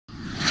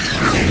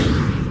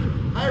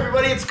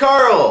it's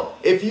Carl!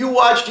 If you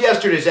watched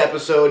yesterday's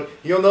episode,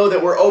 you'll know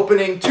that we're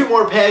opening 2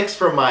 more packs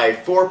from my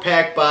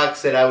 4-pack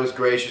box that I was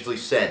graciously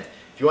sent.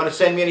 If you want to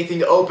send me anything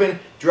to open,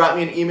 drop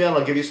me an email and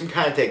I'll give you some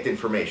contact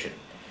information.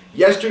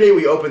 Yesterday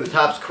we opened the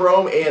Topps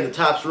Chrome and the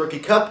Topps Rookie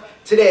Cup.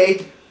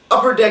 Today,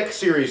 Upper Deck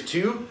Series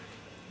 2,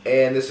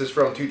 and this is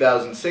from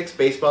 2006,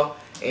 baseball,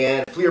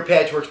 and Fleer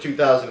Patchworks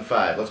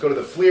 2005. Let's go to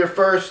the Fleer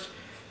first.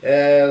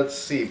 Let's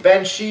see,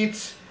 Ben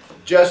Sheets,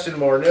 Justin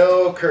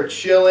Morneau, Kurt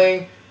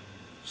Schilling,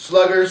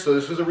 Sluggers, so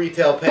this was a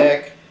retail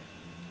pack.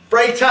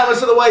 Frank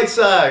Thomas of the White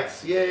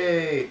Sox,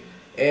 yay!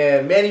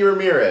 And Manny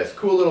Ramirez,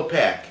 cool little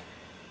pack.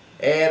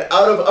 And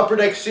out of Upper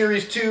Deck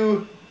Series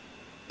 2,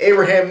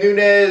 Abraham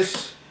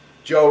Nunez,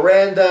 Joe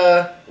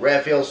Randa,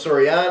 Rafael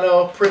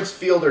Soriano, Prince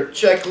Fielder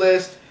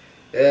Checklist,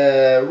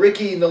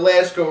 Ricky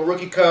Nolasco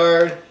Rookie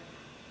Card,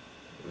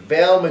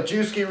 Val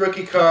Majewski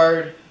Rookie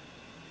Card,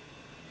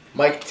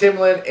 Mike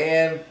Timlin,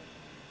 and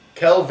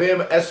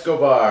Kelvin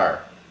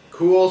Escobar.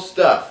 Cool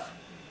stuff.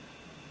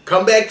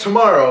 Come back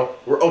tomorrow.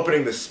 We're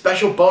opening the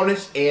special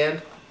bonus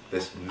and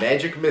this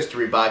magic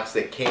mystery box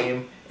that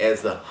came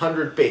as the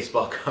 100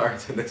 baseball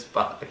cards in this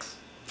box.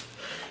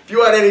 If you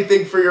want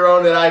anything for your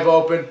own that I've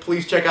opened,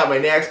 please check out my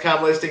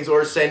NAXCOM listings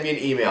or send me an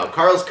email.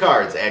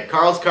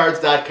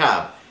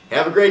 KarlsKards@KarlsKards.com.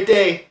 Have a great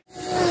day.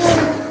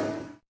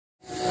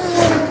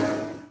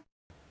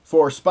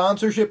 For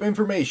sponsorship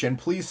information,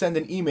 please send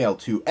an email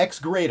to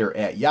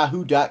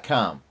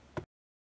xgrader@yahoo.com.